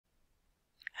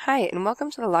Hi, and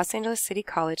welcome to the Los Angeles City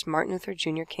College Martin Luther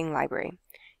Jr. King Library.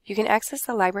 You can access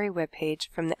the library webpage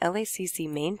from the LACC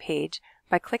main page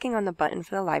by clicking on the button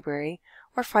for the library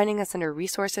or finding us under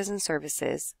Resources and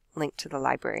Services, linked to the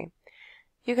library.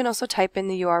 You can also type in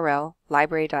the URL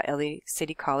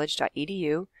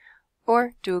library.lacitycollege.edu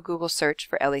or do a Google search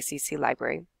for LACC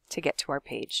Library to get to our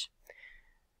page.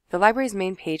 The library's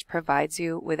main page provides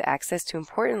you with access to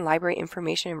important library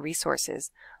information and resources.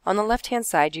 On the left-hand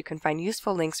side, you can find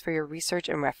useful links for your research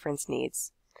and reference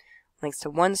needs. Links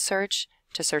to OneSearch,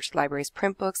 to search the library's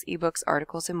print books, ebooks,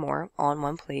 articles, and more, all in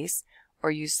one place, or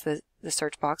use the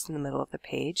search box in the middle of the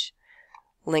page.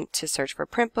 Link to search for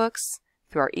print books,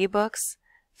 through our ebooks,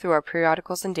 through our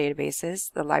periodicals and databases.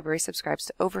 The library subscribes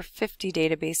to over 50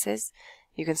 databases.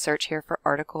 You can search here for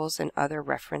articles and other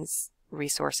reference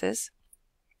resources.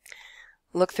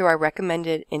 Look through our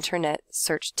recommended internet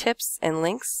search tips and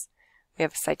links. We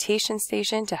have a citation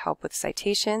station to help with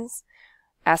citations.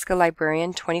 Ask a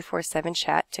Librarian 24/7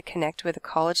 chat to connect with a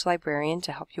college librarian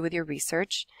to help you with your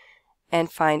research and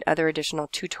find other additional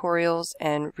tutorials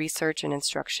and research and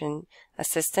instruction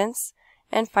assistance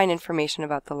and find information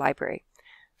about the library.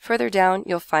 Further down,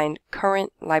 you'll find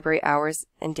current library hours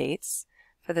and dates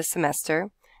for the semester,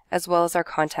 as well as our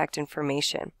contact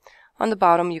information. On the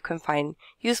bottom, you can find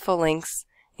useful links,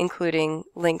 including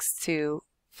links to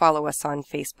follow us on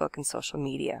Facebook and social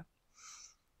media.